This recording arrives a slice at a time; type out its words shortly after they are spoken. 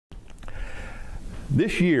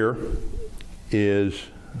This year is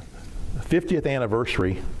the 50th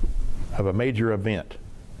anniversary of a major event.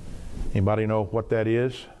 Anybody know what that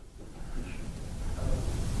is?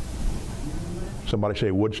 Somebody say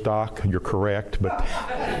Woodstock. You're correct, but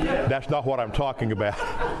that's not what I'm talking about.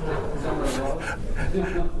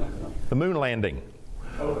 The moon landing.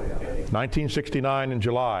 1969 in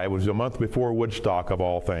July. It was a month before Woodstock, of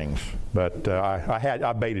all things. But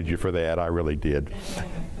I baited you for that. I really did.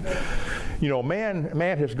 You know, man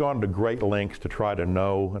has gone to great lengths to try to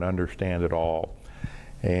know and understand it all.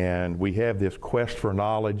 And we have this quest for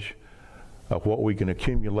knowledge of what we can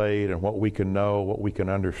accumulate and what we can know, what we can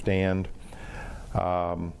understand.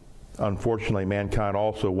 Unfortunately, mankind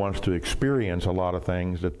also wants to experience a lot of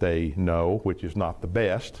things that they know, which is not the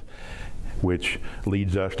best, which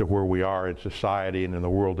leads us to where we are in society and in the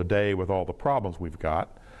world today with all the problems we've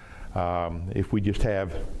got. If we just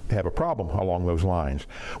have a problem along those lines.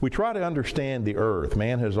 We try to understand the earth.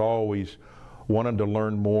 Man has always wanted to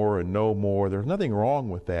learn more and know more. There's nothing wrong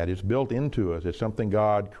with that. It's built into us. It's something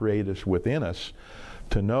God created us within us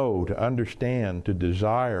to know, to understand, to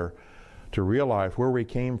desire, to realize where we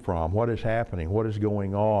came from, what is happening, what is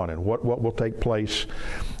going on, and what will take place,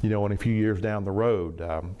 you know, in a few years down the road.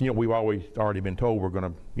 You know, we've already been told we're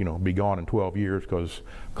going to, you know, be gone in 12 years because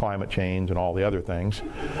climate change and all the other things.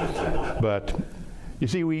 But you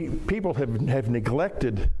see, people have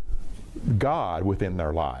neglected God within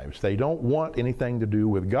their lives. They don't want anything to do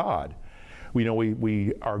with God. We know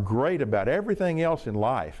we are great about everything else in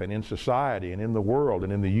life and in society and in the world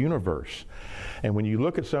and in the universe. And when you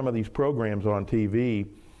look at some of these programs on TV,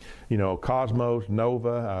 you know, Cosmos,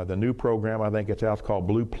 Nova, the new program I think it's out, it's called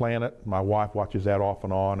Blue Planet. My wife watches that off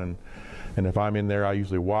and on, and if I'm in there I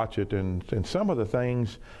usually watch it, and some of the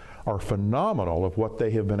things are phenomenal of what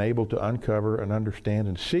they have been able to uncover and understand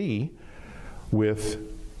and see with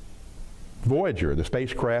Voyager, the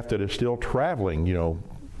spacecraft that is still traveling, you know,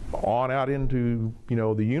 on out into, you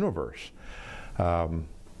know, the universe.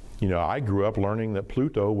 You know, I grew up learning that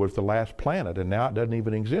Pluto was the last planet, and now it doesn't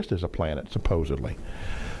even exist as a planet, supposedly.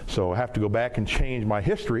 So I have to go back and change my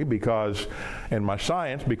history and my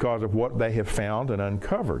science because of what they have found and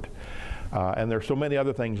uncovered. And there's so many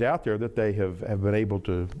other things out there that they have been able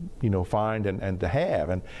to, you know, find and to have.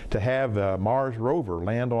 And to have Mars rover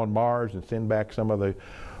land on Mars and send back some of the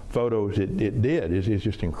photos it did is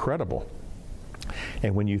just incredible.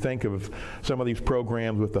 And when you think of some of these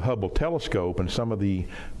programs with the Hubble telescope and some of the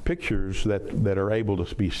pictures that are able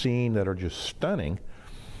to be seen that are just stunning,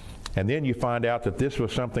 and then you find out that this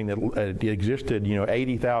was something that existed, you know,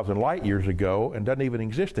 80,000 light years ago and doesn't even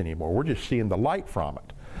exist anymore. We're just seeing the light from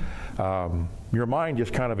it. Your mind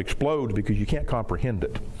just kind of explodes because you can't comprehend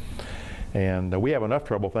it. And we have enough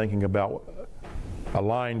trouble thinking about a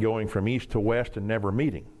line going from east to west and never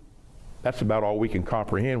meeting. That's about all we can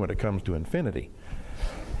comprehend when it comes to infinity.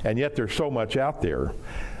 And yet there's so much out there.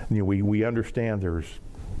 You know, we understand there's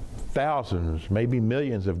thousands, maybe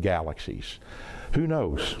millions of galaxies. Who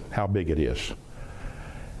knows how big it is?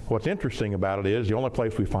 What's interesting about it is the only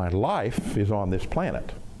place we find life is on this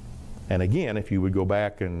planet. And again, if you would go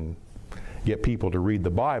back and get people to read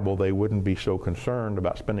the Bible, they wouldn't be so concerned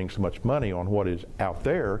about spending so much money on what is out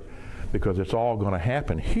there, because it's all going to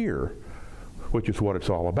happen here, which is what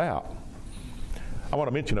it's all about. I want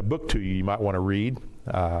to mention a book to you you might want to read.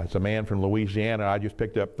 It's a man from Louisiana I just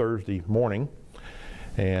picked up Thursday morning,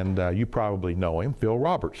 and you probably know him, Phil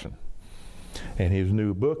Robertson. And his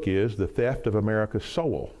new book is The Theft of America's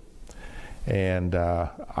Soul. And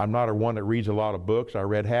I'm not one that reads a lot of books. I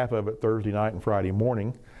read half of it Thursday night and Friday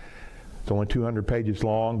morning. It's only 200 pages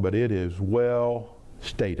long, but it is well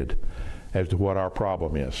stated as to what our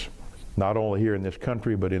problem is, not only here in this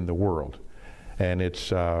country, but in the world. And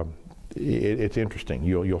it's interesting.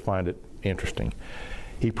 You'll find it interesting.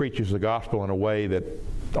 He preaches the gospel in a way that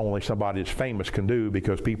only somebody that's famous can do,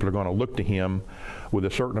 because people are going to look to him with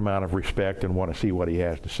a certain amount of respect and want to see what he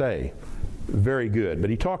has to say. Very good.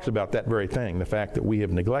 But he talks about that very thing, the fact that we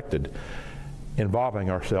have neglected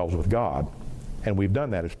involving ourselves with God. And we've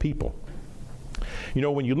done that as people. You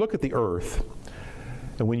know, when you look at the earth,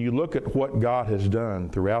 and when you look at what God has done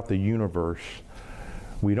throughout the universe,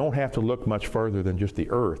 we don't have to look much further than just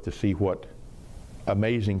the earth to see what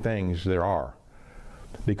amazing things there are.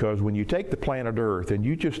 Because when you take the planet Earth and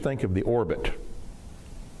you just think of the orbit,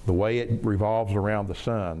 the way it revolves around the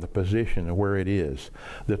sun, the position of where it is,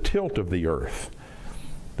 the tilt of the earth,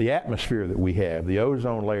 the atmosphere that we have, the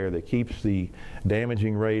ozone layer that keeps the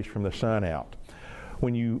damaging rays from the sun out.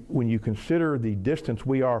 When you consider the distance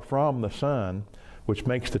we are from the sun, which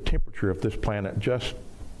makes the temperature of this planet just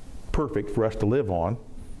perfect for us to live on,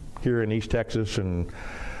 here in East Texas and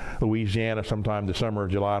Louisiana, sometime the summer,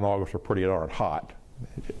 July and August are pretty darn hot,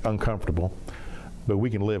 uncomfortable, but we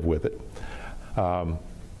can live with it.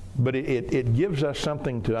 But it gives us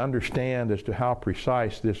something to understand as to how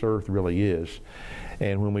precise this earth really is.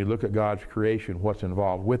 And when we look at God's creation, what's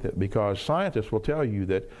involved with it. Because scientists will tell you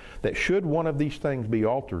that should one of these things be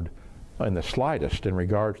altered in the slightest in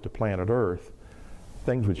regards to planet Earth,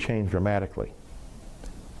 things would change dramatically.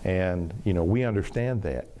 And, you know, we understand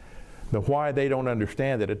that. But why they don't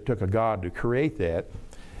understand that it took a God to create that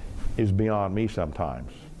is beyond me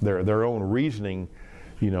sometimes. Their own reasoning,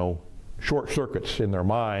 you know, short circuits in their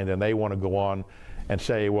mind, and they want to go on and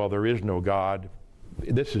say, well, there is no God.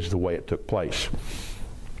 This is the way it took place.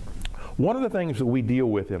 One of the things that we deal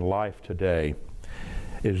with in life today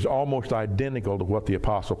is almost identical to what the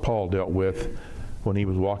Apostle Paul dealt with when he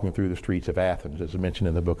was walking through the streets of Athens, as mentioned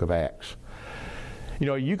in the book of Acts. You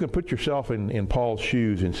know, you can put yourself in Paul's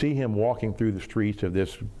shoes and see him walking through the streets of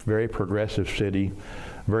this very progressive city,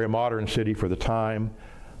 very modern city for the time,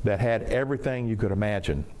 that had everything you could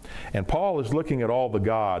imagine. And Paul is looking at all the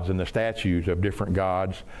gods and the statues of different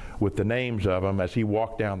gods with the names of them as he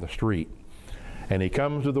walked down the street. And he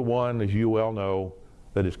comes to the one, as you well know,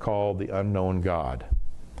 that is called the unknown God.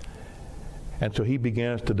 And so he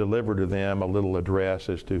begins to deliver to them a little address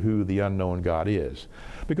as to who the unknown God is.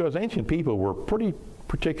 Because ancient people were pretty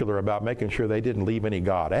particular about making sure they didn't leave any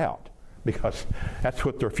God out, because that's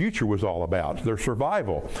what their future was all about. Their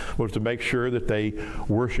survival was to make sure that they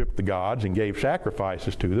worshiped the gods and gave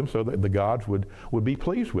sacrifices to them so that the gods would be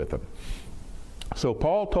pleased with them. So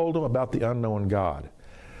Paul told them about the unknown God.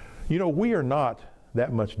 You know, we are not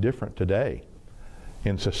that much different today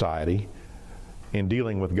in society in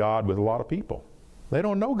dealing with God with a lot of people. They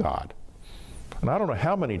don't know God. And I don't know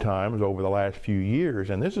how many times over the last few years,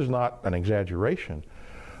 and this is not an exaggeration,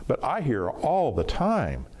 but I hear all the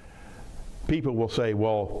time people will say,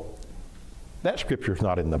 well, that scripture's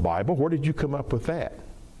not in the Bible. Where did you come up with that?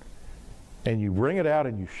 And you bring it out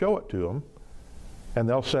and you show it to them, and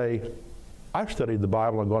they'll say, I've studied the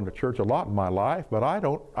Bible and gone to church a lot in my life, but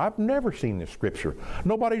I've never seen this scripture.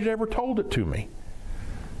 Nobody's ever told it to me.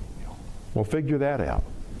 Well, figure that out.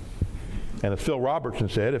 And as Phil Robertson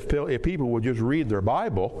said, if people would just read their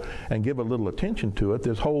Bible and give a little attention to it,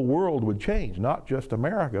 this whole world would change. Not just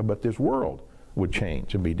America, but this world would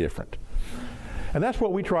change and be different. And that's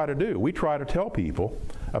what we try to do. We try to tell people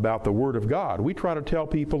about the Word of God. We try to tell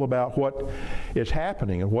people about what is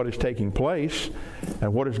happening and what is taking place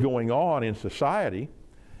and what is going on in society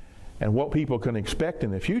and what people can expect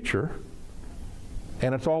in the future.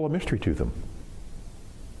 And it's all a mystery to them.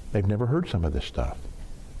 They've never heard some of this stuff.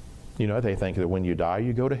 You know, they think that when you die,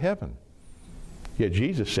 you go to heaven. Yet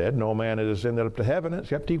Jesus said, no man has ascended up to heaven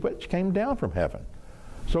except he which came down from heaven.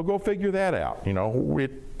 So go figure that out. You know,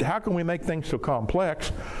 how can we make things so complex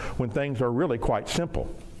when things are really quite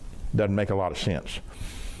simple? Doesn't make a lot of sense.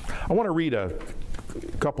 I want to read a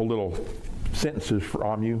couple little sentences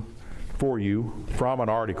for you from an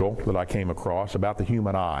article that I came across about the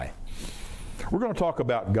human eye. We're going to talk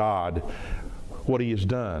about God, what He has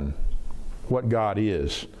done, what God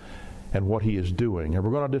is, and what He is doing. And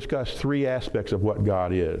we're going to discuss three aspects of what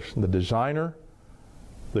God is: the designer,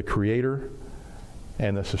 the creator,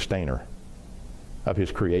 and the sustainer of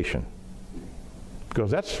His creation.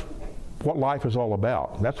 Because that's what life is all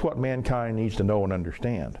about. That's what mankind needs to know and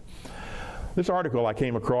understand. This article I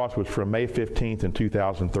came across was from May 15th in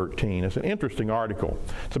 2013. It's an interesting article.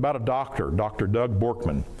 It's about a doctor, Dr. Doug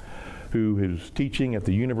Borkman, who is teaching at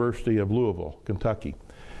the University of Louisville, Kentucky.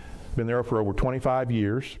 Been there for over 25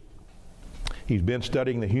 years. He's been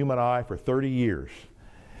studying the human eye for 30 years.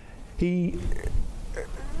 He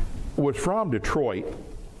was from Detroit,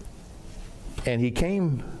 and he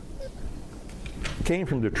came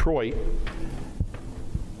from Detroit,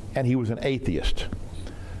 and he was an atheist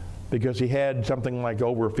because he had something like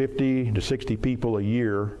over 50 to 60 people a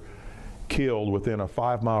year killed within a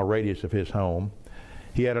 5-mile radius of his home.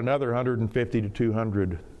 He had another 150 to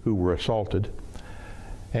 200 who were assaulted,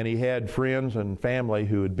 and he had friends and family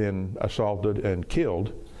who had been assaulted and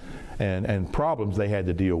killed, and problems they had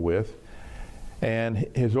to deal with. And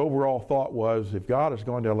his overall thought was, if God is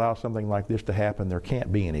going to allow something like this to happen, there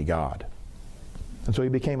can't be any God. And so he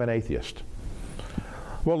became an atheist.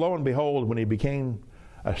 Well, lo and behold, when he became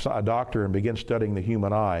a doctor and began studying the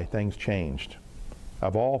human eye, things changed.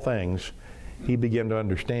 Of all things, he began to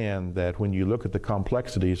understand that when you look at the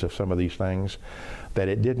complexities of some of these things, that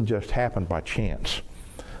it didn't just happen by chance,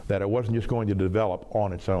 that it wasn't just going to develop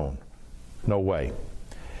on its own. No way.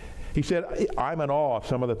 He said, I'm in awe of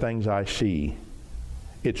some of the things I see.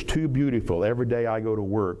 It's too beautiful every day I go to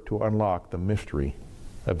work to unlock the mystery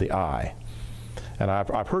of the eye. And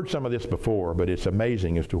I've heard some of this before, but it's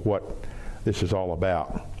amazing as to what this is all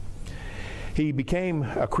about. He became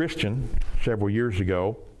a Christian several years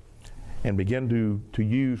ago and began to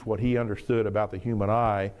use what he understood about the human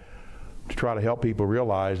eye to try to help people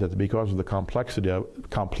realize that because of the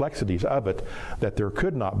complexities of it, that there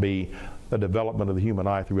could not be the development of the human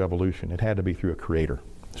eye through evolution. It had to be through a creator.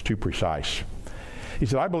 It's too precise. He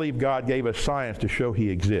said, I believe God gave us science to show he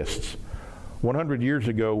exists. 100 years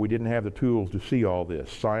ago, we didn't have the tools to see all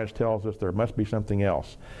this. Science tells us there must be something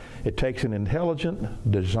else. It takes an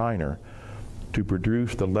intelligent designer to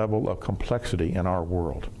produce the level of complexity in our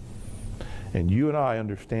world. And you and I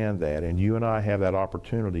understand that, and you and I have that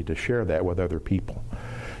opportunity to share that with other people.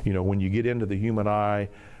 You know, when you get into the human eye,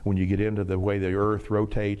 when you get into the way the earth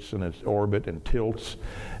rotates in its orbit and tilts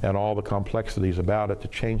and all the complexities about it, to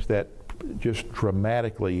change that just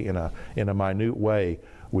dramatically in a minute way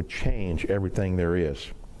would change everything there is.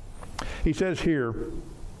 He says here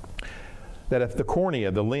that if the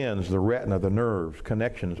cornea, the lens, the retina, the nerves,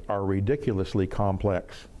 connections are ridiculously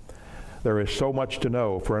complex, there is so much to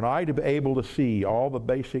know. For an eye to be able to see, all the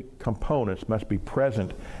basic components must be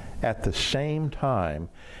present at the same time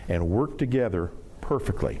and work together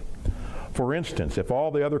perfectly. For instance, if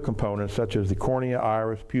all the other components, such as the cornea,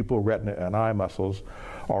 iris, pupil, retina, and eye muscles,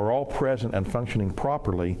 are all present and functioning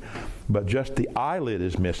properly, but just the eyelid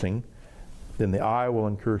is missing, then the eye will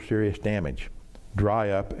incur serious damage,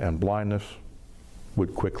 dry up, and blindness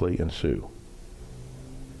would quickly ensue.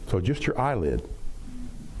 So just your eyelid.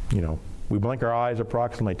 You know, we blink our eyes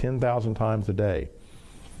approximately 10,000 times a day.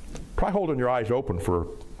 Try holding your eyes open for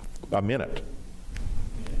a minute.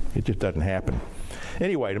 It just doesn't happen.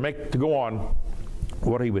 Anyway, to go on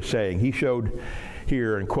what he was saying, he showed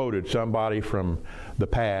here and quoted somebody from the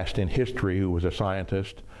past in history who was a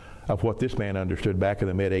scientist of what this man understood back in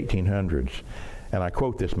the mid-1800s. And I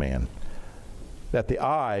quote this man, that the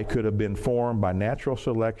eye could have been formed by natural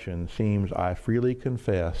selection seems, I freely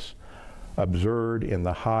confess, absurd in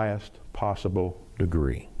the highest possible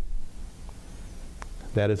degree.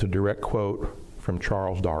 That is a direct quote from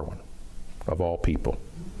Charles Darwin, of all people.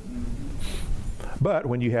 But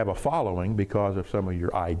when you have a following because of some of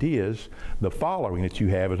your ideas, the following that you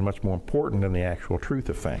have is much more important than the actual truth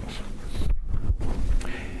of things.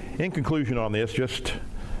 In conclusion on this, just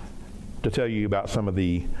to tell you about some of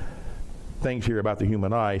the things here about the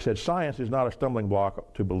human eye, he said, science is not a stumbling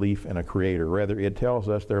block to belief in a creator. Rather, it tells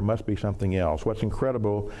us there must be something else. What's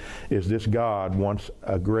incredible is this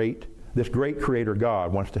great creator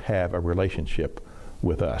God wants to have a relationship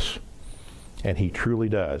with us. And he truly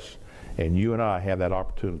does. And you and I have that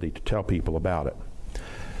opportunity to tell people about it.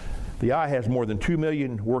 The eye has more than 2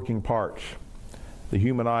 million working parts. The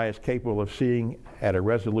human eye is capable of seeing at a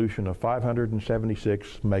resolution of 576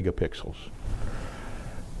 megapixels.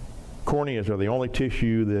 Corneas are the only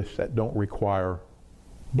tissue that don't require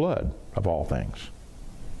blood, of all things.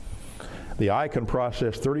 The eye can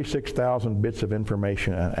process 36,000 bits of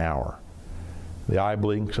information an hour. The eye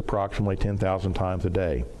blinks approximately 10,000 times a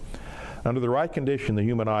day. Under the right condition, the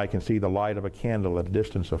human eye can see the light of a candle at a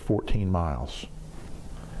distance of 14 miles.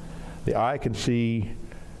 The eye can see,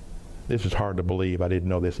 this is hard to believe, I didn't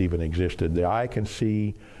know this even existed. The eye can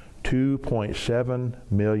see 2.7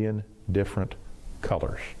 million different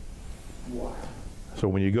colors. Wow. So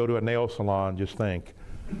when you go to a nail salon, just think,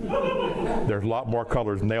 there's a lot more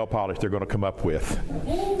colors than nail polish they're going to come up with.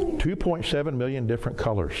 2.7 million different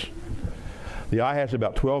colors. The eye has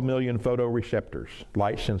about 12 million photoreceptors,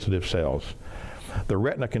 light-sensitive cells. The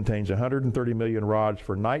retina contains 130 million rods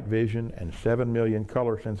for night vision and 7 million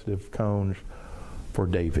color-sensitive cones for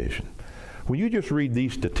day vision. When you just read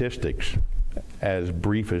these statistics, as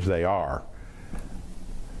brief as they are,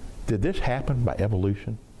 did this happen by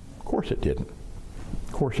evolution? Of course it didn't.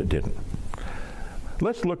 Of course it didn't.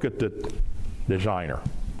 Let's look at the designer.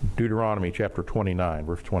 Deuteronomy chapter 29,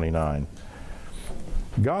 verse 29.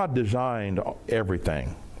 God designed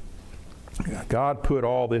everything. God put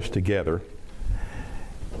all this together.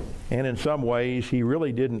 And in some ways, he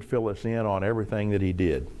really didn't fill us in on everything that he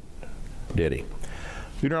did he?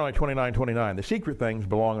 Deuteronomy 29:29. The secret things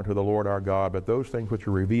belong unto the Lord our God, but those things which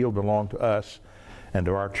are revealed belong to us and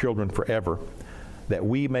to our children forever, that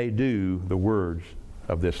we may do the words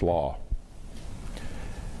of this law.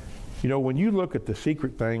 You know, when you look at the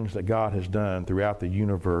secret things that God has done throughout the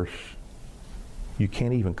universe, you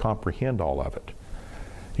can't even comprehend all of it.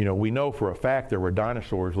 You know, we know for a fact there were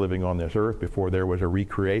dinosaurs living on this earth before there was a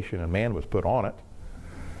recreation and man was put on it.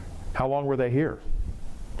 How long were they here?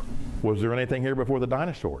 Was there anything here before the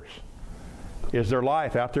dinosaurs? Is there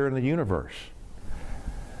life out there in the universe?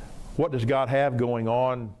 What does God have going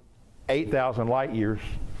on 8,000 light years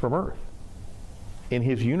from Earth? in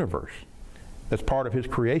His universe, that's part of His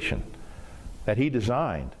creation, that He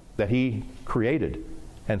designed, that He created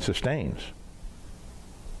and sustains?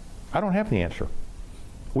 I don't have the answer.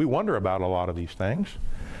 We wonder about a lot of these things.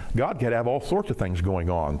 God could have all sorts of things going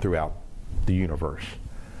on throughout the universe,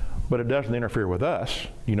 but it doesn't interfere with us.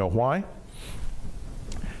 You know why?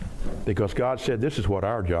 Because God said this is what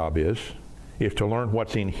our job is to learn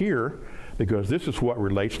what's in here, because this is what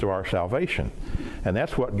relates to our salvation. And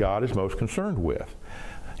that's what God is most concerned with.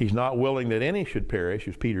 He's not willing that any should perish,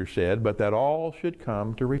 as Peter said, but that all should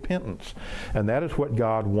come to repentance. And that is what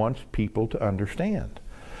God wants people to understand.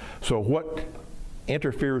 So what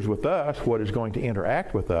interferes with us, what is going to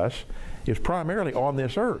interact with us, is primarily on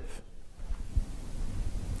this earth.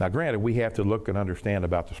 Now granted, we have to look and understand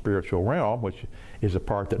about the spiritual realm, which is a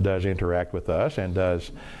part that does interact with us and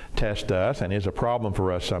does test us and is a problem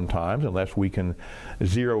for us sometimes unless we can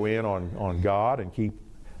zero in on God and keep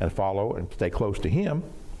and follow and stay close to Him.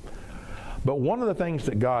 But one of the things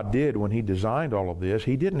that God did when He designed all of this,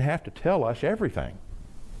 He didn't have to tell us everything.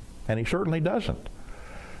 And He certainly doesn't.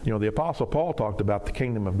 You know, the Apostle Paul talked about the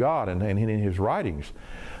kingdom of God and in his writings,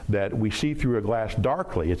 that we see through a glass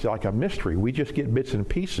darkly. It's like a mystery. We just get bits and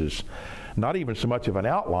pieces, not even so much of an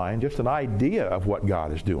outline, just an idea of what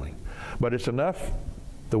God is doing. But it's enough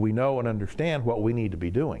that we know and understand what we need to be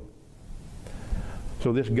doing.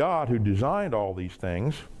 So this God who designed all these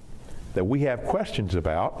things that we have questions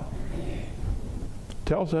about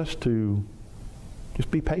tells us to just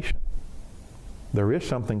be patient. There is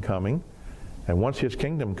something coming, and once His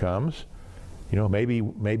kingdom comes, you know, maybe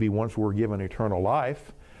once we're given eternal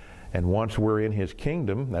life, and once we're in His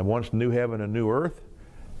kingdom, and once new heaven and new earth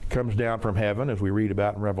comes down from heaven, as we read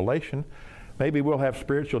about in Revelation, maybe we'll have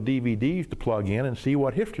spiritual DVDs to plug in and see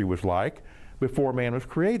what history was like before man was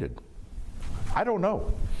created. I don't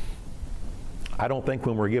know. I don't think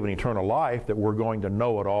when we're given eternal life that we're going to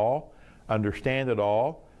know it all, understand it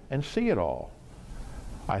all, and see it all.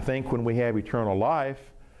 I think when we have eternal life,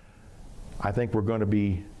 I think we're going to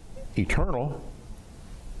be eternal,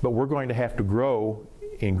 but we're going to have to grow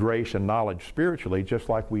in grace and knowledge spiritually just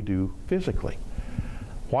like we do physically.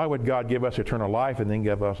 Why would God give us eternal life and then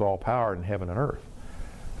give us all power in heaven and earth?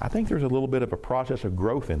 I think there's a little bit of a process of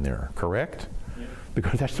growth in there, correct? Yeah.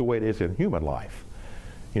 Because that's the way it is in human life.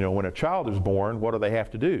 You know, when a child is born, what do they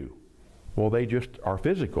have to do? Well, they just are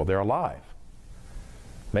physical. They're alive.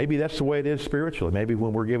 Maybe that's the way it is spiritually. Maybe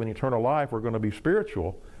when we're given eternal life, we're going to be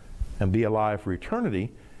spiritual and be alive for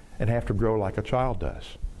eternity and have to grow like a child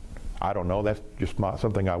does. I don't know. That's just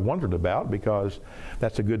something I wondered about, because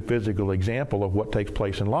that's a good physical example of what takes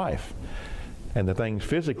place in life. And the things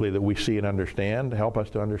physically that we see and understand help us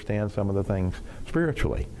to understand some of the things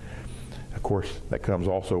spiritually. Of course, that comes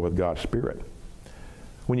also with God's Spirit.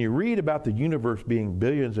 When you read about the universe being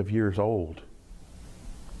billions of years old,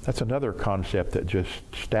 that's another concept that just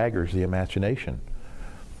staggers the imagination,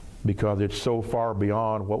 because it's so far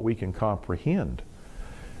beyond what we can comprehend.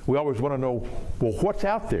 We always want to know, well, what's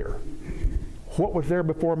out there? What was there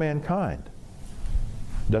before mankind?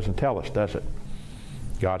 Doesn't tell us, does it?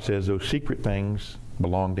 God says those secret things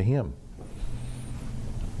belong to Him.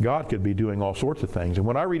 God could be doing all sorts of things. And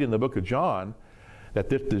when I read in the book of John that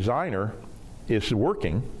this designer is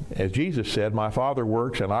working, as Jesus said, my Father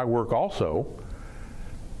works and I work also,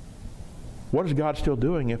 what is God still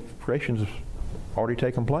doing if creation's already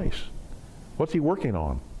taken place? What's He working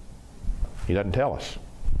on? He doesn't tell us.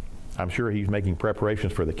 I'm sure He's making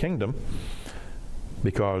preparations for the kingdom,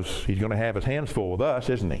 because He's going to have His hands full with us,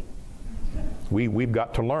 isn't He? We've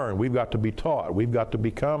got to learn. We've got to be taught. We've got to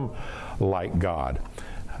become like God.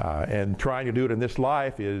 And trying to do it in this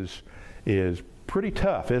life is pretty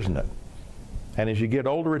tough, isn't it? And as you get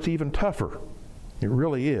older, it's even tougher. It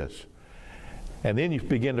really is. And then you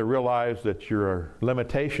begin to realize that your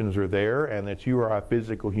limitations are there and that you are a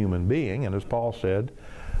physical human being. And as Paul said,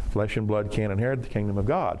 flesh and blood can't inherit the kingdom of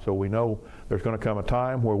God. So we know there's going to come a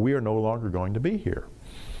time where we are no longer going to be here.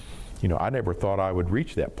 You know, I never thought I would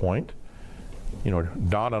reach that point. You know,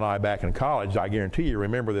 Don and I back in college, I guarantee you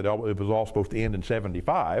remember that it was all supposed to end in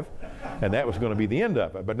 75, and that was going to be the end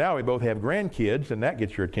of it. But now we both have grandkids, and that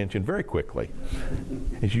gets your attention very quickly,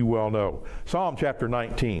 as you well know. Psalm chapter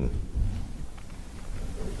 19.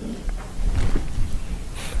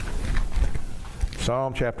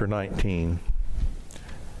 Psalm chapter 19,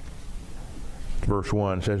 verse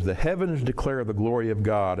 1 says, the heavens declare the glory of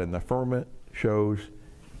God, and the firmament shows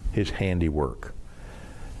His handiwork.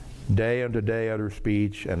 Day unto day utters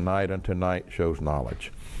speech, and night unto night shows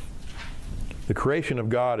knowledge. The creation of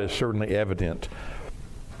God is certainly evident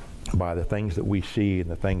by the things that we see and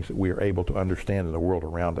the things that we are able to understand in the world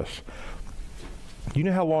around us. Do you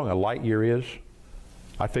know how long a light year is?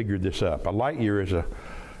 I figured this up. A light year is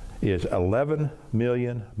 11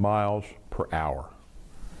 million miles per hour.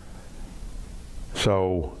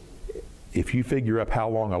 So if you figure up how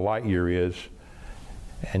long a light year is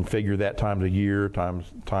and figure that times a year, times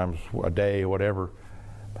a day, whatever,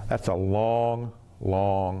 that's a long,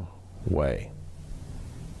 long way.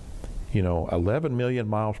 11 million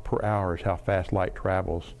miles per hour is how fast light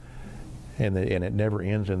travels, and it never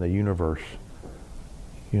ends in the universe.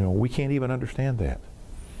 We can't even understand that.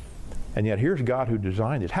 And yet here's God who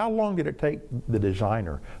designed it. How long did it take the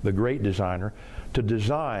designer, the great designer, to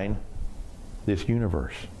design this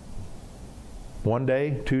universe? 1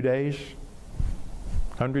 day, 2 days,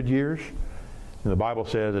 100 years? And the Bible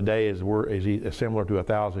says a day is similar to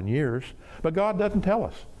 1,000 years, but God doesn't tell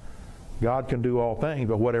us. God can do all things,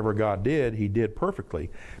 but whatever God did, he did perfectly,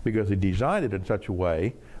 because he designed it in such a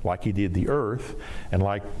way, like he did the earth, and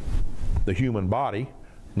like the human body,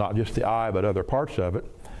 not just the eye, but other parts of it,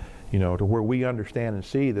 to where we understand and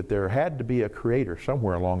see that there had to be a creator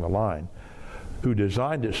somewhere along the line who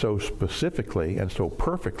designed it so specifically and so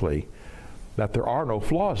perfectly that there are no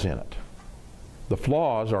flaws in it. The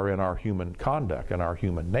flaws are in our human conduct and our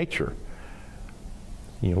human nature.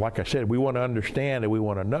 Like I said, we want to understand and we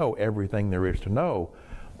want to know everything there is to know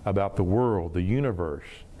about the world, the universe,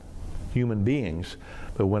 human beings.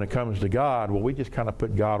 But when it comes to God, well, we just kind of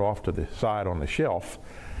put God off to the side on the shelf,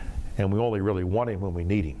 and we only really want him when we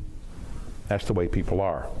need him. That's the way people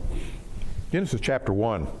are. Genesis chapter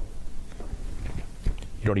 1. You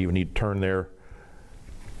don't even need to turn there.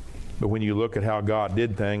 But when you look at how God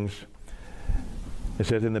did things, it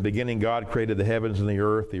says, in the beginning God created the heavens and the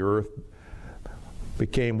earth. The earth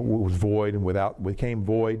became void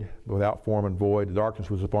without form and void. The darkness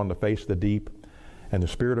was upon the face of the deep, and the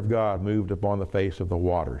Spirit of God moved upon the face of the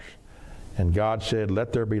waters. And God said,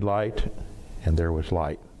 let there be light, and there was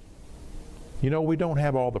light. We don't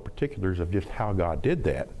have all the particulars of just how God did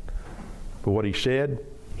that. But what he said,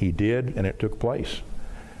 he did, and it took place.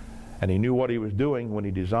 And he knew what he was doing when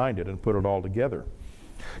he designed it and put it all together.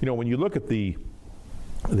 When you look at the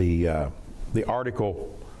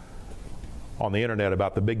article on the internet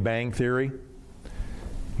about the Big Bang Theory,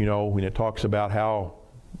 when it talks about how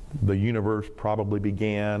the universe probably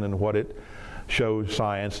began and what it shows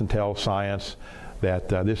science and tells science that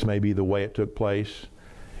this may be the way it took place.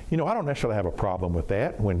 I don't necessarily have a problem with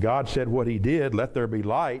that. When God said what he did, let there be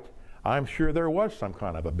light, I'm sure there was some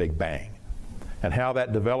kind of a Big Bang. And how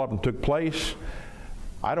that developed and took place,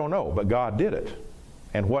 I don't know, but God did it.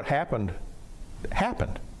 And what happened,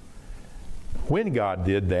 happened. When God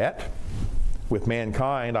did that with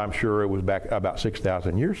mankind, I'm sure it was back about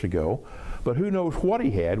 6,000 years ago, but who knows what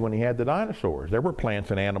he had when he had the dinosaurs. There were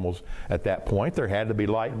plants and animals at that point. There had to be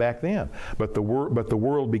light back then. But the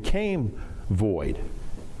world became void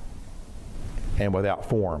and without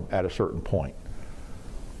form at a certain point.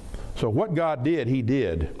 So what God did, he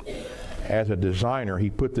did. As a designer, he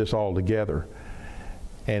put this all together.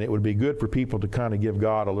 And it would be good for people to kind of give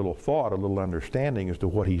God a little thought, a little understanding as to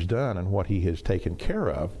what he's done and what he has taken care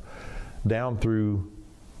of down through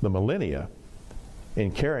the millennia in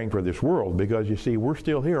caring for this world. Because you see, we're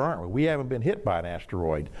still here, aren't we? We haven't been hit by an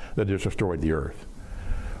asteroid that just destroyed the earth.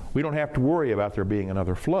 We don't have to worry about there being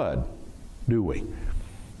another flood, do we?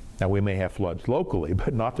 Now, we may have floods locally,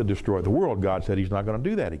 but not to destroy the world. God said he's not going to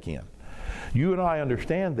do that again. You and I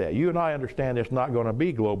understand that. You and I understand it's not going to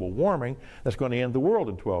be global warming that's going to end the world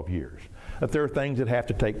in 12 years. That there are things that have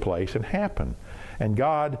to take place and happen. And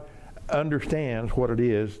God understands what it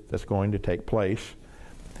is that's going to take place,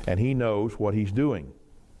 and he knows what he's doing.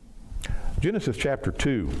 Genesis chapter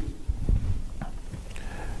 2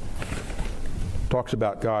 talks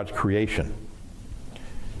about God's creation.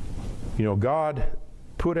 God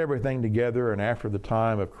put everything together, and after the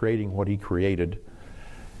time of creating what he created,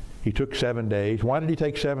 he took 7 days. Why did he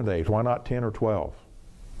take 7 days? Why not 10 or 12?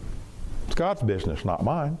 It's God's business, not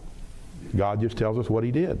mine. God just tells us what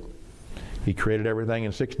he did. He created everything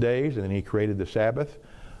in 6 days, and then he created the Sabbath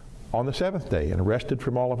on the seventh day and rested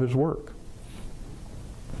from all of his work.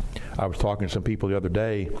 I was talking to some people the other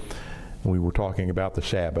day, and we were talking about the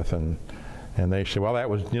Sabbath, and they said, well, that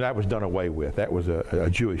was done away with. That was a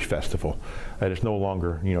Jewish festival. That is no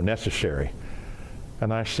longer necessary.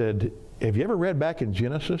 And I said, have you ever read back in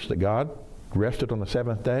Genesis that God rested on the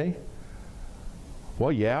seventh day?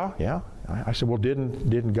 Well, yeah. I said, well,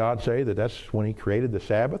 didn't God say that that's when he created the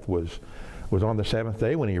Sabbath, was on the seventh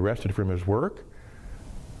day when he rested from his work?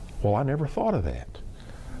 Well, I never thought of that.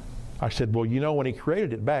 I said, well, when he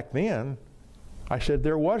created it back then, I said,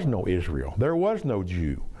 there was no Israel. There was no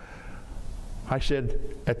Jew. I said,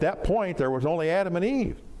 at that point, there was only Adam and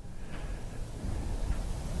Eve.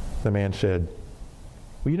 The man said,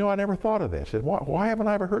 Well, you know, I never thought of this. I said, why haven't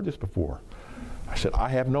I ever heard this before? I said, I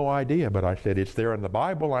have no idea, but I said, it's there in the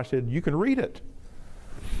Bible. I said, you can read it.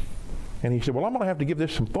 And he said, well, I'm going to have to give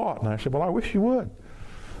this some thought. And I said, well, I wish you would.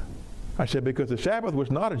 I said, because the Sabbath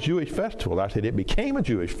was not a Jewish festival. I said, it became a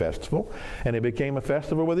Jewish festival, and it became a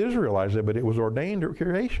festival with Israel. I said, but it was ordained at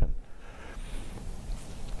creation.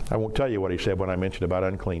 I won't tell you what he said when I mentioned about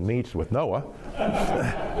unclean meats with Noah.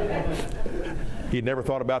 He'd never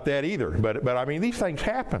thought about that either. But I mean, these things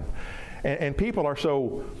happen. And people are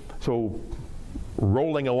so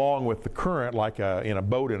rolling along with the current like in a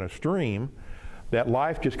boat in a stream that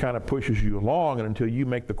life just kind of pushes you along, and until you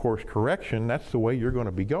make the course correction, that's the way you're going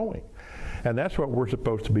to be going. And that's what we're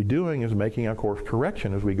supposed to be doing, is making a course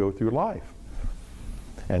correction as we go through life.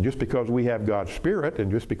 And just because we have God's Spirit,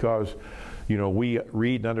 and just because, you know, we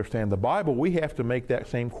read and understand the Bible, we have to make that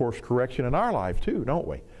same course correction in our life too, don't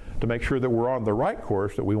we? To make sure that we're on the right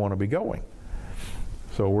course that we want to be going.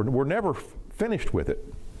 So we're never finished with it.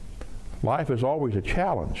 Life is always a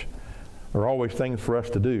challenge. There are always things for us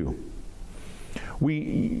to do.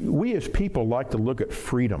 We as people like to look at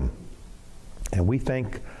freedom, and we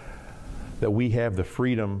think that we have the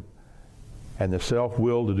freedom and the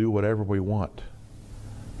self-will to do whatever we want.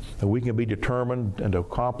 That we can be determined and to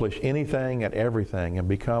accomplish anything and everything and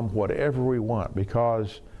become whatever we want,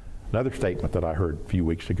 because another statement that I heard a few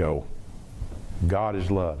weeks ago, God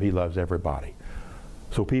is love. He loves everybody.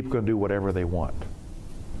 So people can do whatever they want.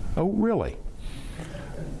 Oh, really?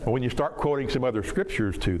 Well, when you start quoting some other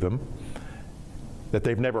scriptures to them that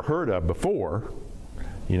they've never heard of before,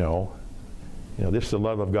 you know, this is the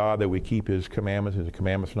love of God, that we keep His commandments, and His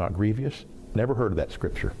commandments are not grievous. Never heard of that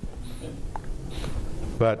scripture.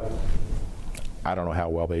 But I don't know how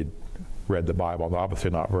well they read the Bible. Obviously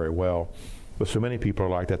not very well. But so many people are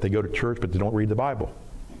like that. They go to church, but they don't read the Bible.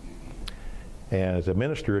 And as a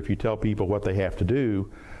minister, if you tell people what they have to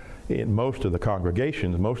do, in most of the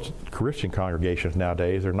congregations, most Christian congregations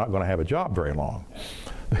nowadays, they're not going to have a job very long,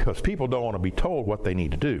 because people don't want to be told what they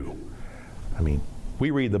need to do. I mean,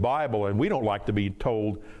 we read the Bible, and we don't like to be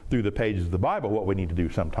told through the pages of the Bible what we need to do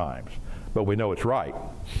sometimes, but we know it's right.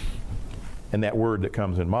 And that word that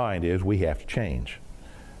comes in mind is we have to change.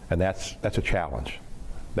 And that's a challenge.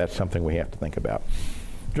 That's something we have to think about.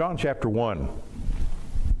 John chapter 1.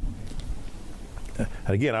 And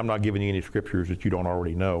again, I'm not giving you any scriptures that you don't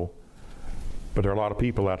already know, but there are a lot of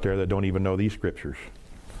people out there that don't even know these scriptures,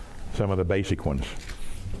 some of the basic ones.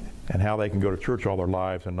 And how they can go to church all their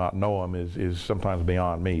lives and not know them is sometimes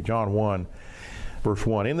beyond me. John 1, verse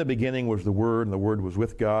 1, in the beginning was the Word, and the Word was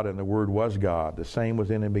with God, and the Word was God. The same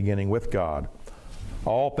was in the beginning with God.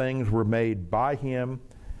 All things were made by Him,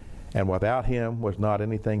 and without Him was not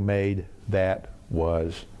anything made that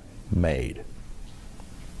was made.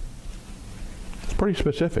 It's pretty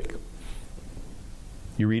specific.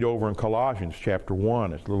 You read over in Colossians chapter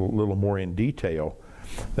 1, it's a little more in detail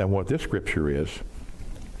than what this scripture is.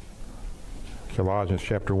 Colossians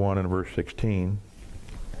chapter 1 and verse 16.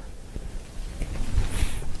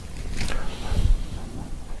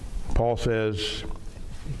 Paul says,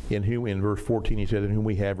 in verse 14, he says, in whom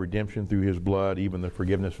we have redemption through His blood, even the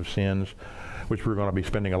forgiveness of sins, which we're going to be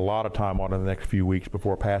spending a lot of time on in the next few weeks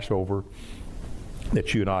before Passover,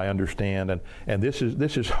 that you and I understand. And this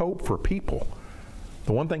is hope for people.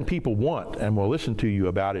 The one thing people want and will listen to you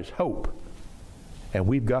about is hope. And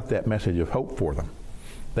we've got that message of hope for them.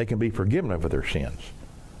 They can be forgiven of their sins,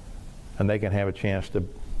 and they can have a chance to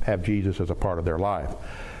have Jesus as a part of their life,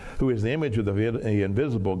 who is the image of the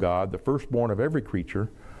invisible God, the firstborn of every creature.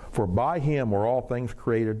 For by Him were all things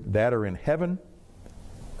created that are in heaven,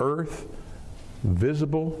 earth,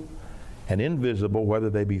 visible and invisible, whether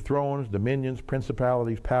they be thrones, dominions,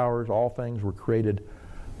 principalities, powers. All things were created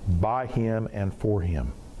by Him and for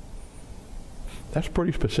Him. That's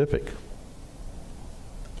pretty specific.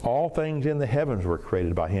 All things in the heavens were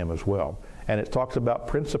created by Him as well. And it talks about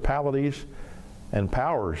principalities and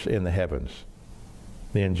powers in the heavens.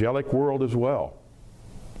 The angelic world as well.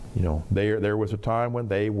 You know, there was a time when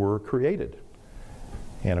they were created.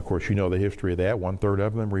 And of course, you know the history of that. 1/3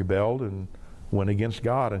 of them rebelled and went against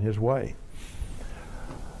God and His way.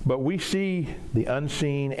 But we see the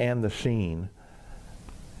unseen and the seen.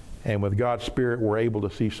 And with God's Spirit, we're able to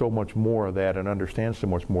see so much more of that and understand so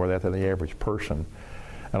much more of that than the average person.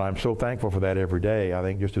 And I'm so thankful for that every day, I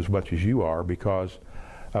think just as much as you are, because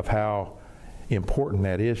of how important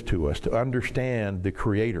that is to us, to understand the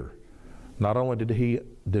Creator. Not only did He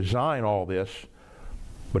design all this,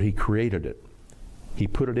 but He created it. He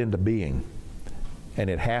put it into being. And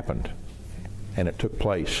it happened. And it took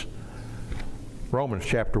place. Romans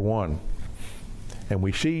chapter 1. And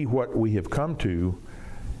we see what we have come to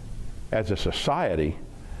as a society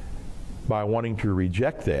by wanting to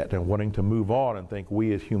reject that and wanting to move on and think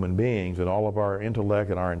we as human beings and all of our intellect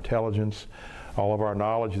and our intelligence, all of our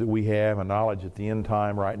knowledge that we have, and knowledge at the end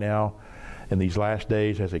time right now in these last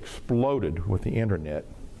days has exploded with the internet.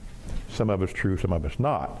 Some of it's true, some of it's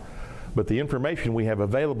not. But the information we have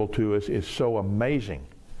available to us is so amazing.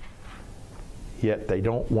 Yet they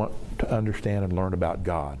don't want to understand and learn about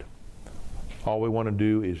God. All we want to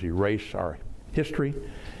do is erase our history,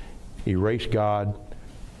 erase God,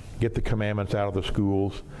 get the commandments out of the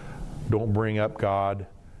schools, don't bring up God,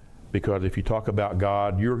 because if you talk about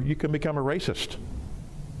God, you can become a racist.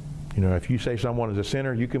 You know, if you say someone is a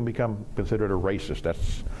sinner, you can become considered a racist.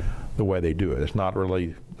 That's the way they do it. It's not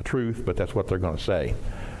really the truth, but that's what they're going to say.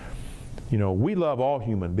 You know, we love all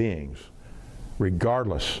human beings,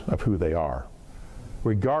 regardless of who they are,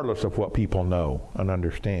 regardless of what people know and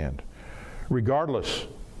understand, regardless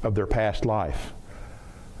of their past life.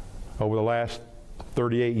 Over the last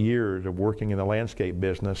 38 years of working in the landscape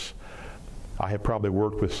business, I have probably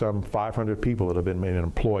worked with some 500 people that have been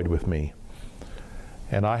employed with me.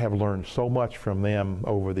 And I have learned so much from them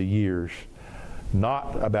over the years,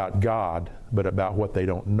 not about God, but about what they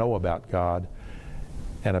don't know about God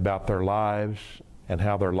and about their lives and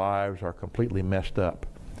how their lives are completely messed up.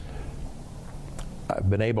 I've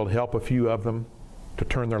been able to help a few of them to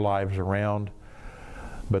turn their lives around,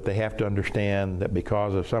 but they have to understand that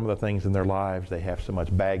because of some of the things in their lives, they have so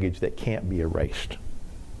much baggage that can't be erased.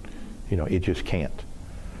 You know, it just can't.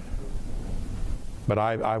 But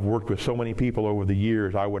I've worked with so many people over the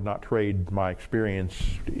years, I would not trade my experience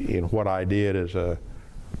in what I did as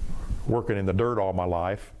working in the dirt all my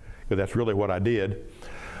life, because that's really what I did.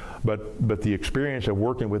 But the experience of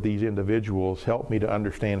working with these individuals helped me to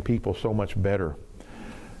understand people so much better.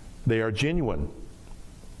 They are genuine,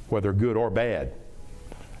 whether good or bad.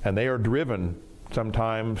 And they are driven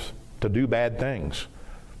sometimes to do bad things.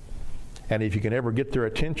 And if you can ever get their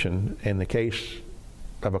attention, in the case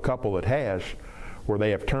of a couple that has, where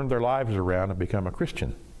they have turned their lives around and become a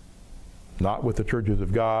Christian, not with the churches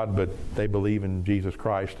of God, but they believe in Jesus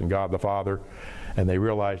Christ and God the Father, and they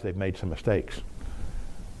realize they've made some mistakes.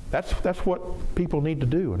 That's what people need to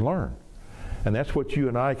do and learn. And that's what you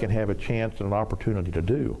and I can have a chance and an opportunity to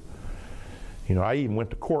do. You know, I even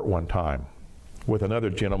went to court one time with another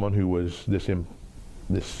gentleman who was this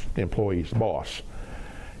employee's boss.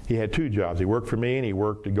 He had two jobs. He worked for me and he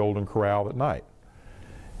worked at Golden Corral at night.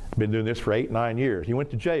 Been doing this for 8-9 years. He went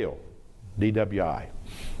to jail, DWI.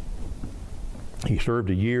 He served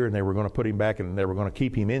a year and they were going to put him back and they were going to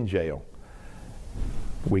keep him in jail.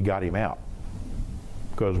 We got him out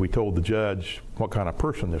because we told the judge what kind of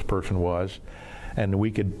person this person was and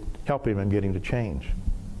we could help him and get him to change.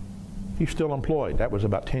 He's still employed. That was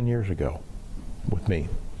about 10 years ago with me.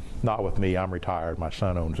 Not with me, I'm retired. My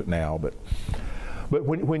son owns it now. But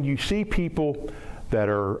when you see people that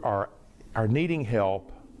are needing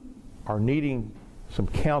help, are needing some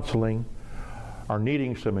counseling, are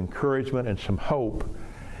needing some encouragement and some hope,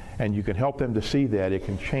 and you can help them to see that, it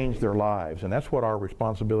can change their lives. And that's what our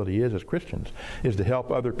responsibility is as Christians, is to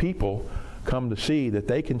help other people come to see that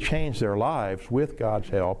they can change their lives with God's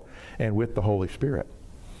help and with the Holy Spirit.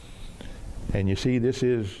 And you see, this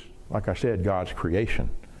is, like I said, God's creation.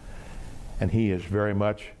 And He is very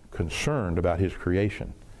much concerned about His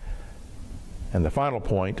creation. And the final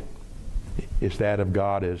point is that of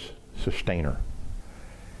God as sustainer.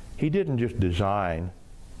 He didn't just design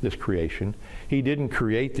this creation. He didn't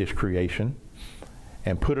create this creation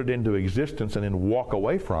and put it into existence and then walk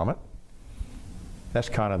away from it. That's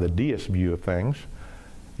kind of the deist view of things.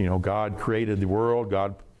 You know, God created the world,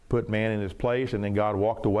 God put man in his place, and then God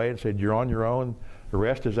walked away and said, you're on your own, the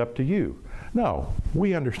rest is up to you. No,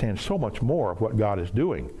 we understand so much more of what God is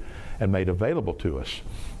doing and made available to us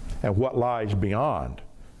and what lies beyond.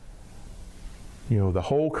 You know, the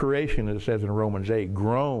whole creation, as it says in Romans 8,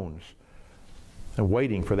 groans and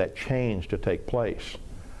waiting for that change to take place.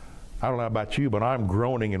 I don't know about you, but I'm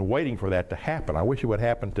groaning and waiting for that to happen. I wish it would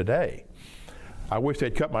happen today. I wish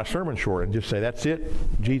they'd cut my sermon short and just say, that's it,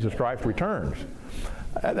 Jesus Christ returns.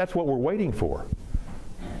 That's what we're waiting for.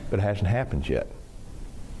 But it hasn't happened yet.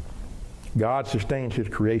 God sustains His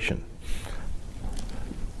creation.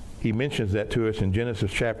 He mentions that to us in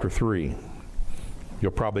Genesis chapter 3.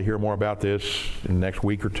 You'll probably hear more about this in the next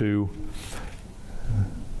week or two,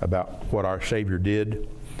 about what our Savior did.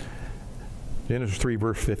 Genesis 3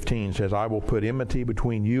 verse 15 says, I will put enmity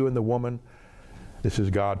between you and the woman. This is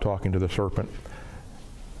God talking to the serpent.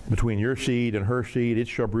 Between your seed and her seed, it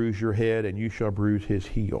shall bruise your head, and you shall bruise his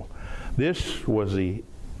heel. This was the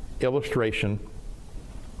illustration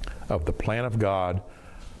of the plan of God,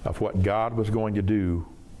 of what God was going to do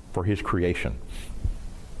for His creation.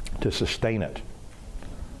 to sustain it,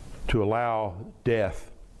 to allow death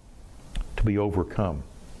to be overcome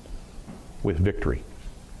with victory.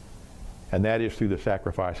 And that is through the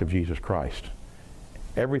sacrifice of Jesus Christ.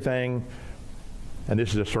 Everything, and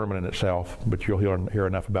this is a sermon in itself, but you'll hear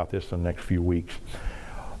enough about this in the next few weeks.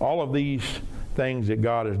 All of these things that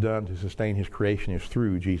God has done to sustain His creation is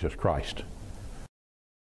through Jesus Christ.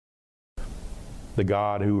 The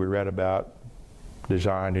God who we read about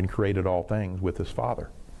designed and created all things with His Father.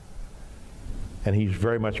 And He's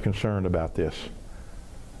very much concerned about this.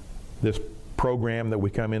 This program that we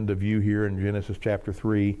come into view here in Genesis chapter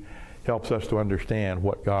 3 helps us to understand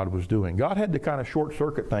what God was doing. God had to kind of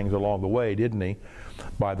short-circuit things along the way, didn't He?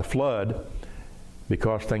 By the flood,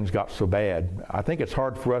 because things got so bad. I think it's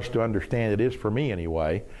hard for us to understand, it is for me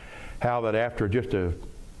anyway, how that after just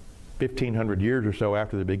 1,500 years or so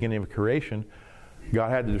after the beginning of creation, God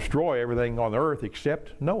had to destroy everything on the earth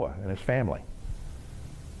except Noah and his family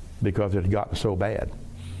because it had gotten so bad.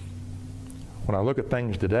 When I look at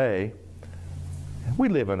things today, we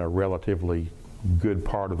live in a relatively good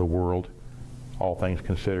part of the world, all things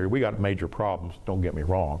considered. We got major problems, don't get me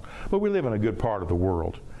wrong, but we live in a good part of the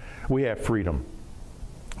world. We have freedom.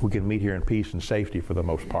 We can meet here in peace and safety for the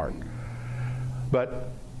most part. But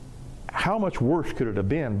how much worse could it have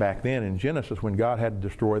been back then in Genesis when God had to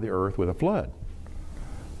destroy the earth with a flood?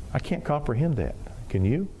 I can't comprehend that. Can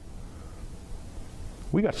you?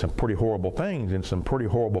 We got some pretty horrible things in some pretty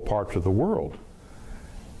horrible parts of the world.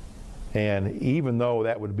 And even though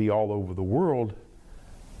that would be all over the world,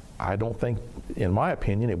 I don't think, in my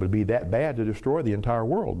opinion, it would be that bad to destroy the entire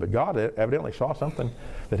world. But God evidently saw something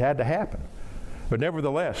that had to happen. But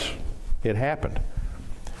nevertheless, it happened.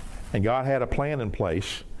 And God had a plan in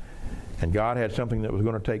place, and God had something that was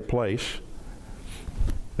going to take place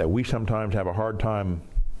that we sometimes have a hard time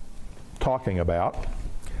talking about,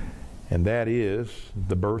 and that is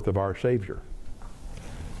the birth of our Savior.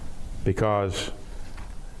 Because,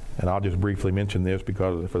 and I'll just briefly mention this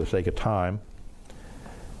because for the sake of time,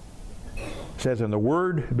 it says, "And the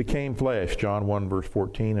Word became flesh," John 1 verse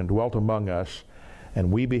 14, "and dwelt among us,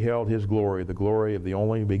 and we beheld His glory, the glory of the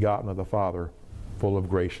only begotten of the Father, full of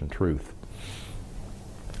grace and truth."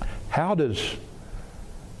 How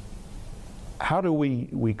do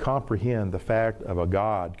we comprehend the fact of a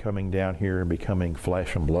God coming down here and becoming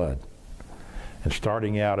flesh and blood and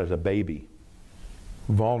starting out as a baby,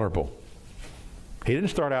 vulnerable? He didn't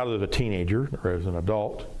start out as a teenager or as an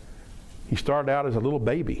adult. He started out as a little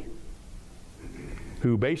baby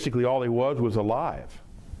who basically all he was alive.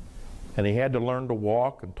 And he had to learn to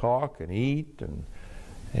walk and talk and eat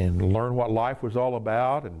and learn what life was all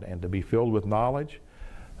about and to be filled with knowledge.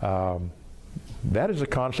 That is a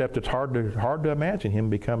concept that's hard to imagine, him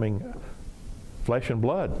becoming flesh and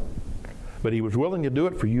blood. But he was willing to do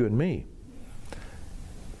it for you and me.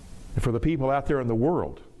 And for the people out there in the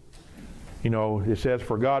world. You know, it says,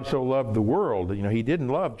 "For God so loved the world." You know, He didn't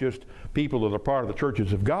love just people that are part of the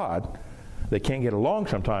churches of God. They can't get along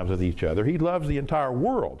sometimes with each other. He loves the entire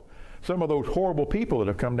world. Some of those horrible people that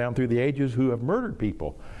have come down through the ages who have murdered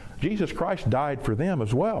people, Jesus Christ died for them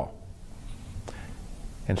as well.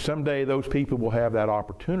 And someday those people will have that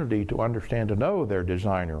opportunity to understand, to know their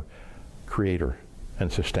designer, creator,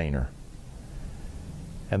 and sustainer.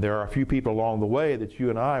 And there are a few people along the way that you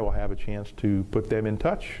and I will have a chance to put them in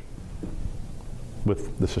touch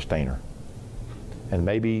with the sustainer. And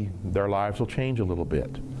maybe their lives will change a little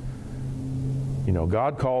bit. You know,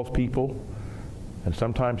 God calls people, and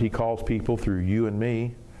sometimes He calls people through you and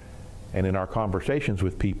me, and in our conversations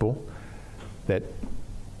with people, that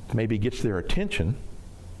maybe gets their attention.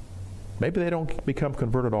 Maybe they don't become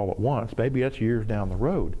converted all at once. Maybe that's years down the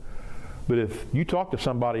road. But if you talk to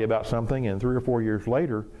somebody about something and 3 or 4 years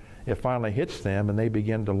later, it finally hits them and they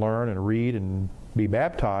begin to learn and read and be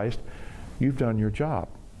baptized, you've done your job.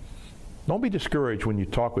 Don't be discouraged when you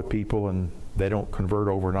talk with people and they don't convert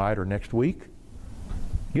overnight or next week.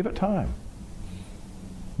 Give it time.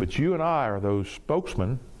 But you and I are those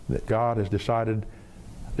spokesmen that God has decided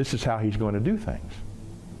this is how He's going to do things,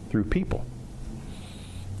 through people.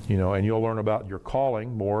 You know, and you'll learn about your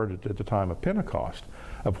calling more at the time of Pentecost,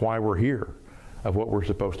 of why we're here, of what we're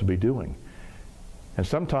supposed to be doing. And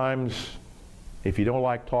sometimes, if you don't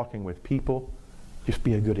like talking with people, just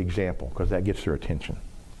be a good example, because that gets their attention.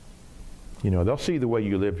 You know, they'll see the way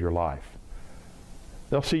you live your life.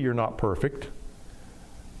 They'll see you're not perfect,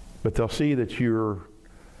 but they'll see that you're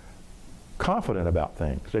confident about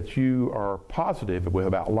things, that you are positive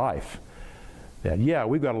about life. That, yeah,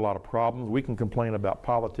 we've got a lot of problems. We can complain about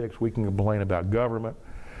politics. We can complain about government.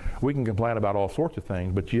 We can complain about all sorts of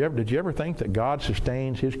things. But did you ever think that God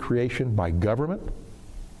sustains His creation by government?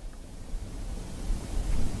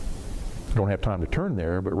 I don't have time to turn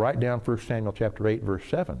there, but write down 1 Samuel chapter 8, verse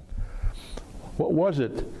 7. What was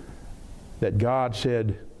it that God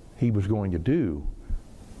said he was going to do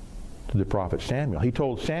to the prophet Samuel? He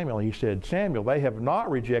told Samuel, he said, Samuel, they have not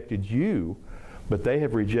rejected you, but they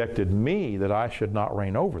have rejected me, that I should not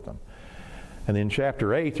reign over them. And in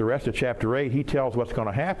chapter 8, the rest of chapter 8, he tells what's going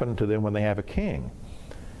to happen to them when they have a king.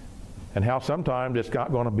 And how sometimes it's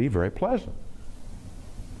not going to be very pleasant.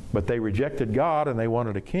 But they rejected God and they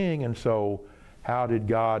wanted a king, and so how did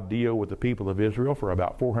God deal with the people of Israel for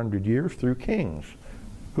about 400 years? Through kings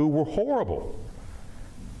who were horrible.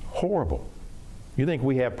 Horrible. You think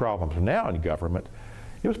we have problems now in government.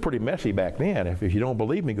 It was pretty messy back then. If you don't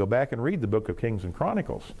believe me, go back and read the book of Kings and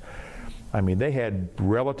Chronicles. I mean, they had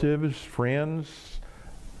relatives, friends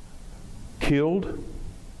killed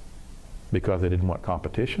because they didn't want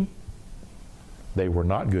competition. They were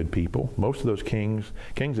not good people. Most of those kings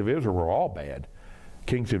of Israel were all bad.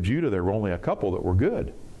 Kings of Judah, there were only a couple that were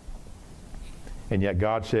good. And yet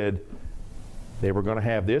God said they were going to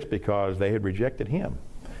have this because they had rejected him.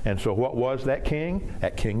 And so what was that king?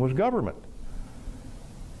 That king was government.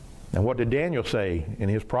 And what did Daniel say in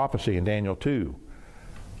his prophecy in Daniel 2?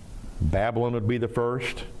 Babylon would be the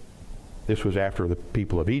first. This was after the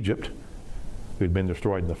people of Egypt who had been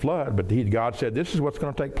destroyed in the flood. But God said this is what's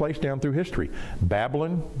going to take place down through history.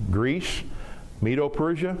 Babylon, Greece,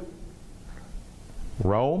 Medo-Persia,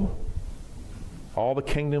 Rome, all the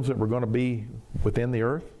kingdoms that were going to be within the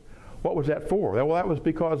earth. What was that for? Well, that was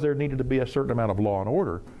because there needed to be a certain amount of law and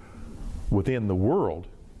order within the world,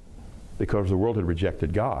 because the world had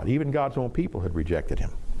rejected God. Even God's own people had rejected him.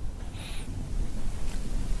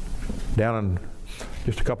 Down in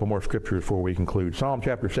just a couple more scriptures before we conclude. Psalm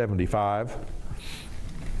chapter 75.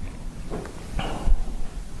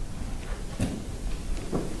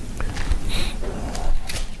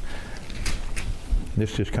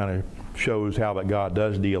 This just kind of shows how that God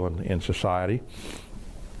does deal in society,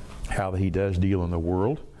 how that he does deal in the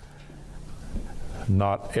world.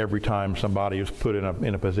 Not every time somebody is put in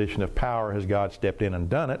a position of power has God stepped in and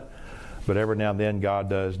done it, but every now and then God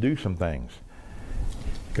does do some things.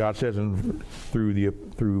 God says through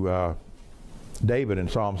David in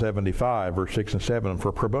Psalm 75, verse 6 and 7,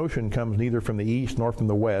 "For promotion comes neither from the east nor from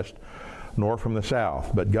the west nor from the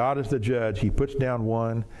south, but God is the judge. He puts down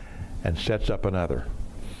one and sets up another."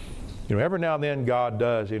 You know, every now and then God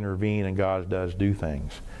does intervene and God does do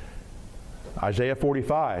things. Isaiah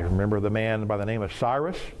 45, remember the man by the name of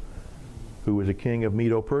Cyrus, who was a king of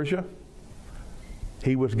Medo-Persia?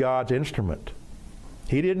 He was God's instrument.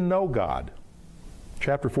 He didn't know God.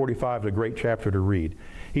 Chapter 45 is a great chapter to read.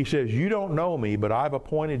 He says, you don't know me, but I've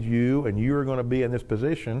appointed you, and you're going to be in this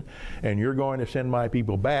position, and you're going to send my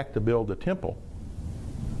people back to build the temple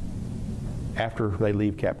after they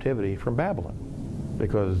leave captivity from Babylon,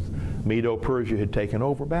 because Medo-Persia had taken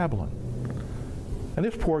over Babylon. And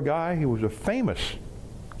this poor guy, he was a famous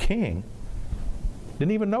king,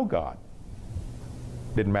 didn't even know God.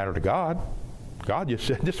 Didn't matter to God. God just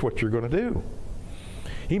said, this is what you're going to do.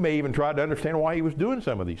 He may even try to understand why he was doing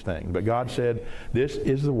some of these things, but God said, this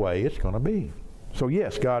is the way it's going to be. So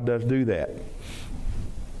yes, God does do that.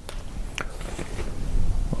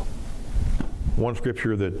 One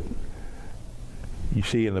scripture that you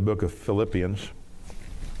see in the book of Philippians,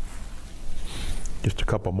 just a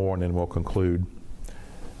couple more and then we'll conclude.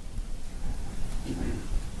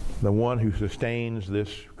 The one who sustains this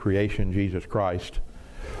creation, Jesus Christ,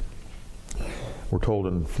 we're told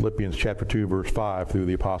in Philippians chapter 2, verse 5 through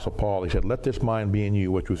the Apostle Paul, he said, "Let this mind be in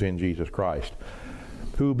you which was in Jesus Christ,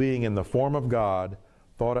 who being in the form of God,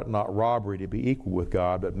 thought it not robbery to be equal with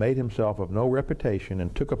God, but made himself of no reputation,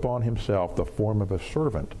 and took upon himself the form of a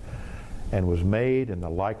servant, and was made in the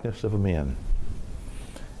likeness of men.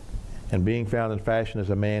 And being found in fashion as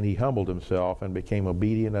a man, he humbled himself and became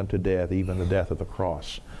obedient unto death, even the death of the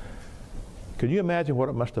cross." Could you imagine what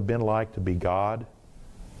it must have been like to be God?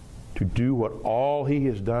 To do what all he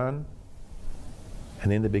has done,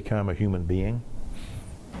 and then to become a human being,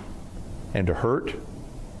 and to hurt,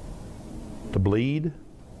 to bleed,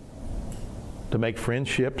 to make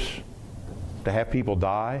friendships, to have people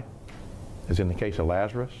die, as in the case of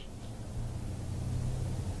Lazarus,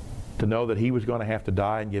 to know that he was going to have to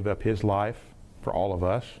die and give up his life for all of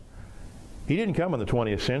us. He didn't come in the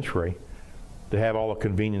 20th century to have all the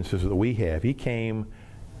conveniences that we have. He came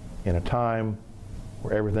in a time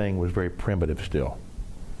where everything was very primitive still.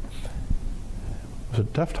 It was a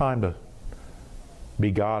tough time to be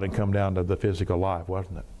God and come down to the physical life,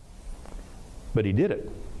 wasn't it? But he did it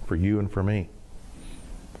for you and for me,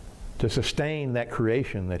 to sustain that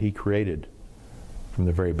creation that he created from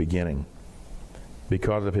the very beginning,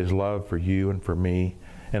 because of his love for you and for me,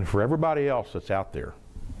 and for everybody else that's out there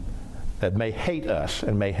that may hate us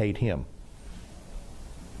and may hate him.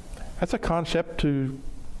 That's a concept to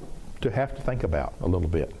have to think about a little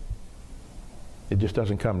bit. It just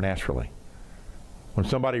doesn't come naturally. When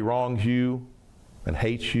somebody wrongs you and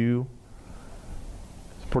hates you,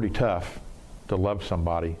 it's pretty tough to love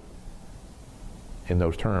somebody in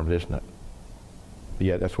those terms, isn't it?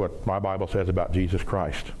 Yet that's what my Bible says about Jesus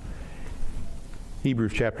Christ.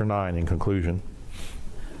 Hebrews chapter 9 in conclusion.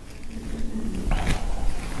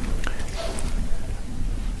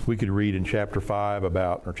 We could read in chapter 5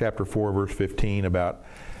 about, or chapter 4 verse 15 about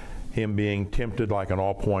him being tempted like on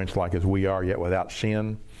all points like as we are, yet without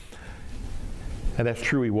sin. And that's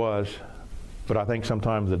true, he was. But I think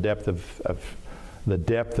sometimes the depth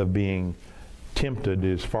of being tempted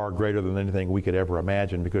is far greater than anything we could ever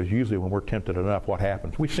imagine, because usually when we're tempted enough, what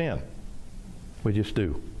happens? We sin. We just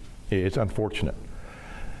do. It's unfortunate.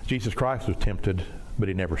 Jesus Christ was tempted, but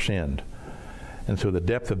he never sinned. And so the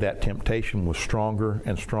depth of that temptation was stronger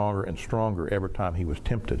and stronger and stronger every time he was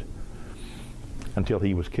tempted, until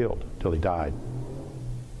he was killed, until he died.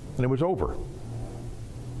 And it was over.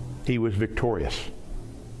 He was victorious.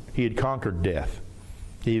 He had conquered death.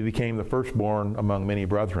 He became the firstborn among many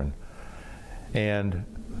brethren. And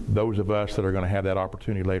those of us that are going to have that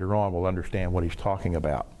opportunity later on will understand what he's talking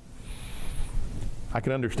about. I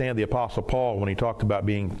can understand the Apostle Paul when he talked about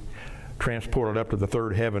being transported up to the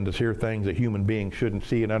third heaven to hear things that human beings shouldn't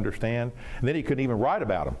see and understand. And then he couldn't even write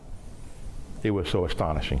about them. It was so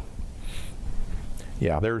astonishing.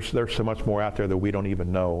 Yeah, there's so much more out there that we don't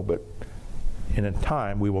even know, but in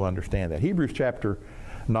time we will understand that. Hebrews chapter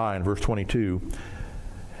 9, verse 22.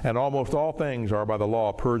 And almost all things are by the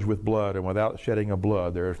law purged with blood, and without shedding of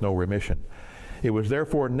blood there is no remission. It was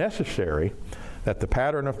therefore necessary that the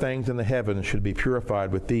pattern of things in the heavens should be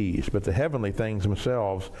purified with these, but the heavenly things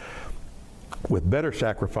themselves with better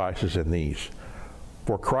sacrifices than these.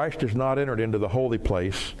 For Christ is not entered into the holy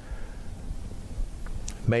place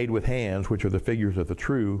made with hands, which are the figures of the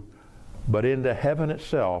true, but into heaven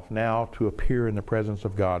itself, now to appear in the presence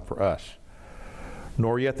of God for us.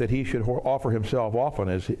 Nor yet that he should offer himself often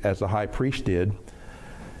as the high priest did,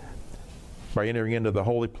 by entering into the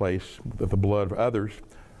holy place with the blood of others.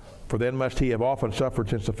 For then must he have often suffered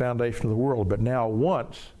since the foundation of the world. But now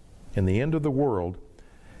once, in the end of the world,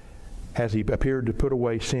 has he appeared to put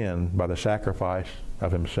away sin by the sacrifice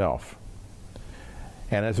of himself.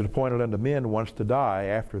 And as it appointed unto men once to die,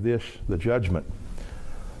 after this the judgment.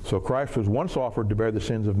 So Christ was once offered to bear the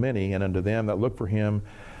sins of many, and unto them that look for him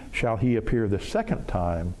shall he appear the second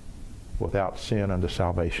time without sin unto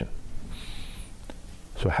salvation.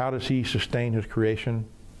 So how does he sustain his creation?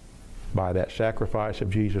 By that sacrifice of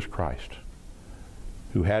Jesus Christ,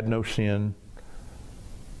 who had no sin,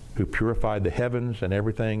 who purified the heavens and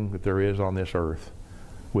everything that there is on this earth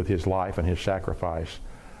with his life and his sacrifice,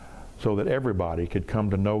 so that everybody could come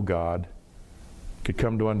to know God, could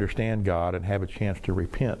come to understand God, and have a chance to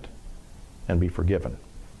repent and be forgiven.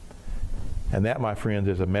 And that, my friends,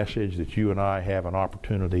 is a message that you and I have an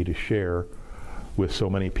opportunity to share with so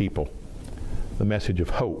many people. The message of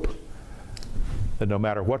hope. That no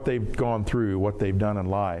matter what they've gone through, what they've done in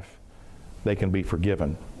life, they can be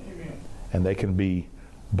forgiven. Amen. And they can be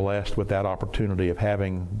blessed with that opportunity of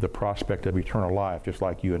having the prospect of eternal life, just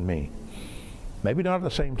like you and me. Maybe not at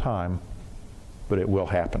the same time, but it will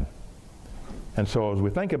happen. And so as we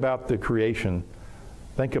think about the creation,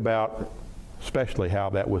 think about especially how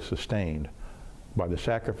that was sustained by the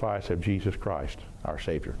sacrifice of Jesus Christ, our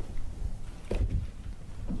Savior.